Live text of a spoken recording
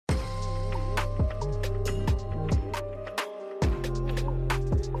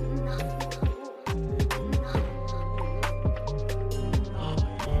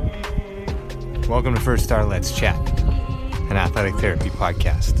Welcome to First Star Let's Chat, an athletic therapy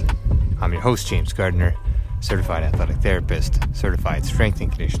podcast. I'm your host, James Gardiner, certified athletic therapist, certified strength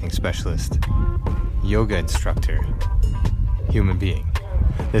and conditioning specialist, yoga instructor, human being.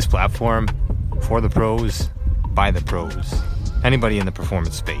 This platform, for the pros, by the pros, anybody in the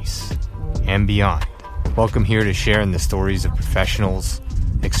performance space, and beyond. Welcome here to share in the stories of professionals,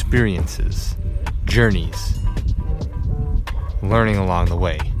 experiences, journeys, learning along the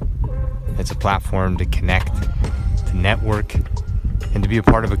way. It's a platform to connect, to network, and to be a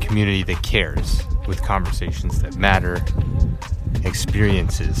part of a community that cares, with conversations that matter,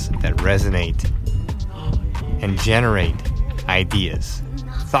 experiences that resonate, and generate ideas,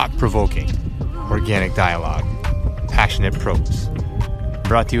 thought-provoking, organic dialogue, passionate prose.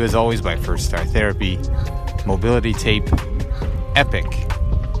 Brought to you as always by First Star Therapy, Mobility Tape, Epic,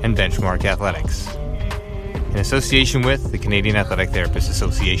 and Benchmark Athletics, in association with the Canadian Athletic Therapists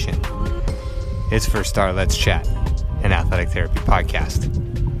Association. It's First Star Let's Chat, an athletic therapy podcast.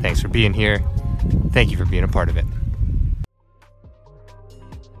 Thanks for being here. Thank you for being a part of it.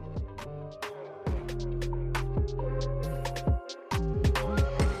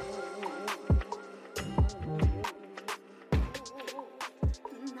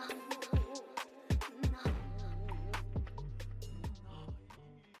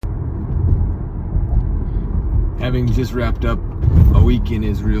 Having just wrapped up a week in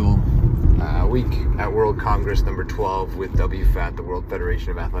Israel, a week at World Congress number 12 with WFAT, the World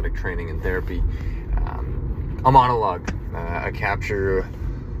Federation of Athletic Training and Therapy. A monologue, a capture.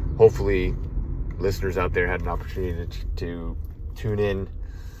 Hopefully listeners out there had an opportunity to tune in.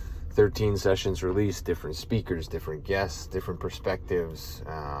 13 sessions released, different speakers, different guests, different perspectives,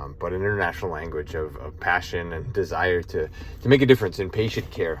 but an international language of passion and desire to make a difference in patient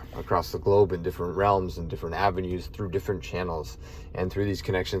care across the globe in different realms and different avenues through different channels and through these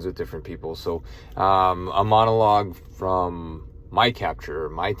connections with different people. So a monologue from my capture,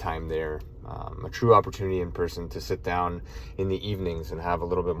 my time there, a true opportunity in person to sit down in the evenings and have a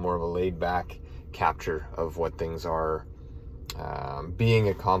little bit more of a laid back capture of what things are being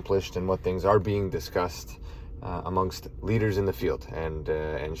accomplished and what things are being discussed amongst leaders in the field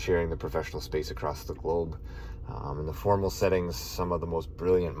and sharing the professional space across the globe. In the formal settings, some of the most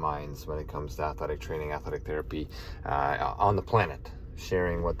brilliant minds when it comes to athletic training, athletic therapy on the planet,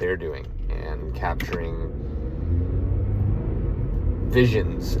 sharing what they're doing and capturing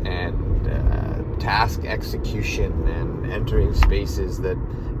visions and task execution and entering spaces that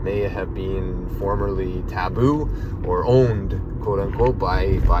may have been formerly taboo or owned, quote unquote,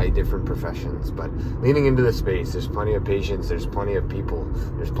 by different professions. But leaning into the space, there's plenty of patients, there's plenty of people,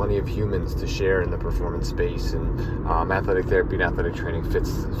 there's plenty of humans to share in the performance space, and athletic therapy and athletic training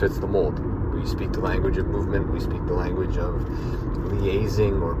fits the mold. We speak the language of movement, we speak the language of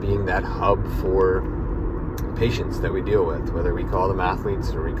liaising or being that hub for patients that we deal with, whether we call them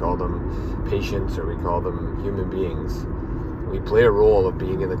athletes or we call them patients or we call them human beings. We play a role of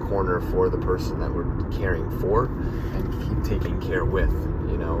being in the corner for the person that we're caring for and keep taking care with,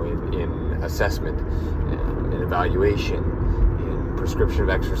 in assessment, in evaluation, in prescription of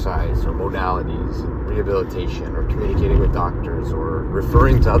exercise or modalities, rehabilitation, or communicating with doctors or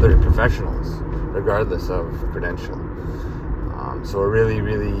referring to other professionals, regardless of credential. So a really,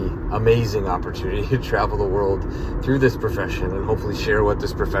 really amazing opportunity to travel the world through this profession and hopefully share what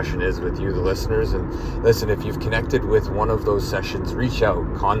this profession is with you, the listeners. And listen, if you've connected with one of those sessions, reach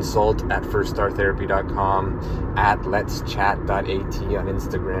out, consult at firststartherapy.com, at letschat.at on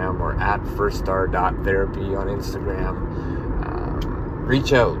Instagram, or at firststar.therapy on Instagram.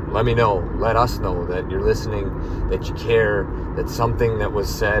 Reach out, let me know, let us know that you're listening, that you care, that something that was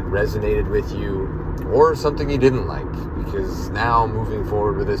said resonated with you, or something you didn't like. Because now, moving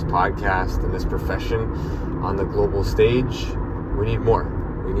forward with this podcast and this profession on the global stage, we need more.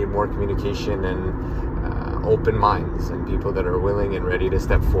 We need more communication and open minds and people that are willing and ready to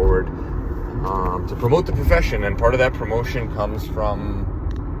step forward to promote the profession. And part of that promotion comes from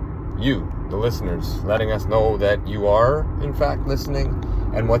you, the listeners, letting us know that you are, in fact, listening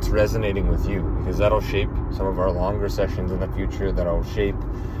and what's resonating with you. Because that'll shape some of our longer sessions in the future. That'll shape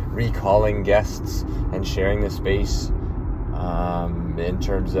recalling guests and sharing the space in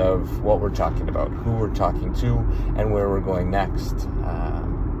terms of what we're talking about, who we're talking to, and where we're going next.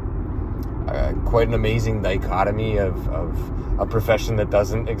 Quite an amazing dichotomy of a profession that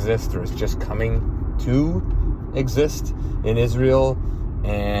doesn't exist or is just coming to exist in Israel,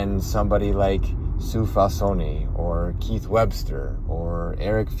 and somebody like Sue Fassoni or Keith Webster or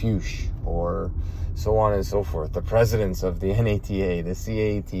Eric Fuchs or so on and so forth. The presidents of the NATA, the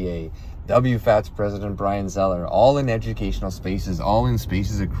CATA, WFAT's president Brian Zeller, all in educational spaces, all in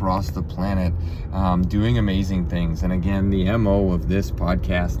spaces across the planet, doing amazing things. And again, the MO of this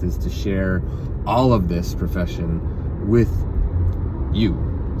podcast is to share all of this profession with you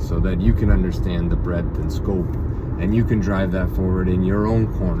so that you can understand the breadth and scope and you can drive that forward in your own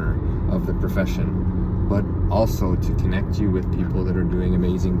corner of the profession, but also to connect you with people that are doing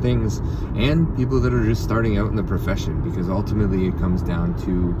amazing things and people that are just starting out in the profession, because ultimately it comes down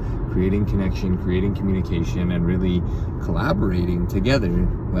to creating connection, creating communication, and really collaborating together,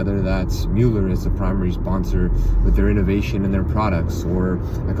 whether that's Mueller as a primary sponsor with their innovation and their products, or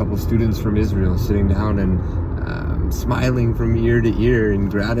a couple students from Israel sitting down and smiling from ear to ear in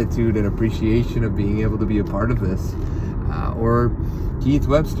gratitude and appreciation of being able to be a part of this, or Keith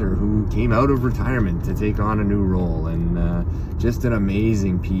Webster, who came out of retirement to take on a new role, and just an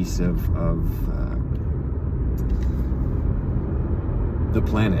amazing piece of the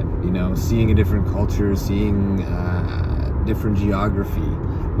planet, seeing a different culture, seeing different geography,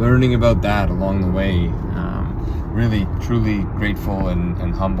 learning about that along the way. Really, truly grateful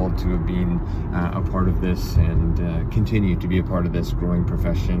and humbled to have been a part of this and continue to be a part of this growing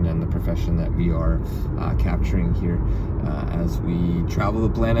profession and the profession that we are capturing here as we travel the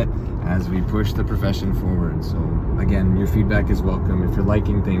planet, as we push the profession forward. So again, your feedback is welcome. If you're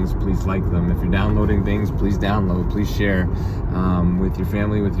liking things, please like them. If you're downloading things, please download, please share with your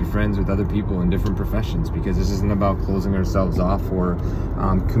family, with your friends, with other people in different professions, because this isn't about closing ourselves off or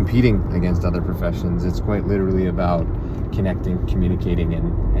competing against other professions. It's quite literally about connecting, communicating,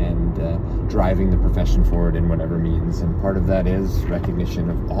 and driving the profession forward in whatever means. And part of that is recognition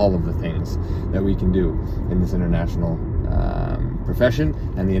of all of the things that we can do in this international profession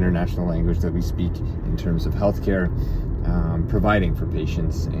and the international language that we speak in terms of healthcare, providing for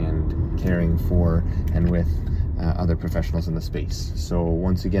patients and caring for and with other professionals in the space. So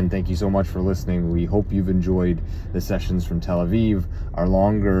once again, thank you so much for listening. We hope you've enjoyed the sessions from Tel Aviv. Our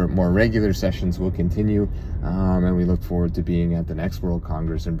longer, more regular sessions will continue, and we look forward to being at the next World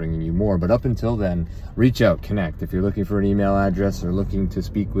Congress and bringing you more. But up until then, reach out, connect. If you're looking for an email address or looking to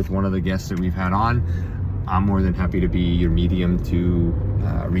speak with one of the guests that we've had on, I'm more than happy to be your medium to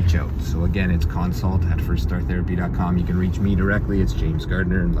reach out. So again, it's consult@firststartherapy.com. You can reach me directly. It's James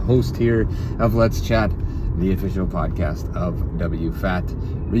Gardiner, and the host here of Let's Chat, the official podcast of WFAT.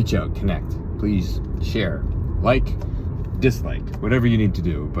 Reach out, connect, please share, like, dislike, whatever you need to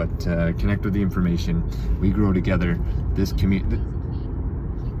do, but connect with the information. We grow together. This community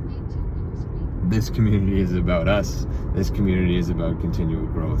is about us. This community is about continual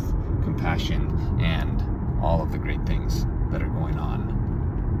growth, compassion, and all of the great things that are going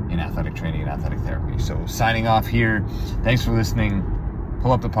on in athletic training and athletic therapy. So signing off here. Thanks for listening.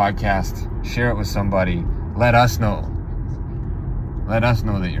 Pull up the podcast, share it with somebody. Let us know. Let us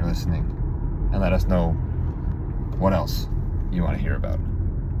know that you're listening, and let us know what else you want to hear about.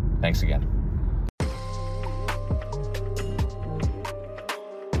 Thanks again.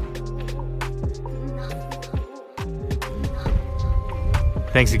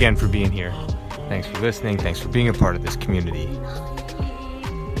 Thanks again for being here. Thanks for listening. Thanks for being a part of this community.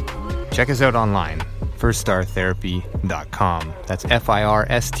 Check us out online, firststartherapy.com. That's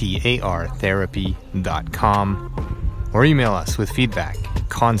FIRSTAR therapy.com. Or email us with feedback,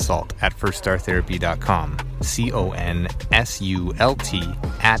 consult@firststartherapy.com.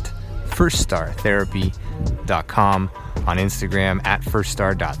 CONSULT@firststartherapy.com. On Instagram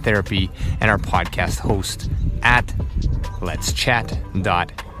 @firststar.therapy, and our podcast host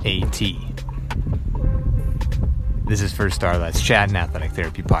 @letschat.at. This is First Star Let's Chat, an athletic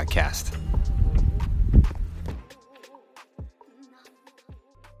therapy podcast.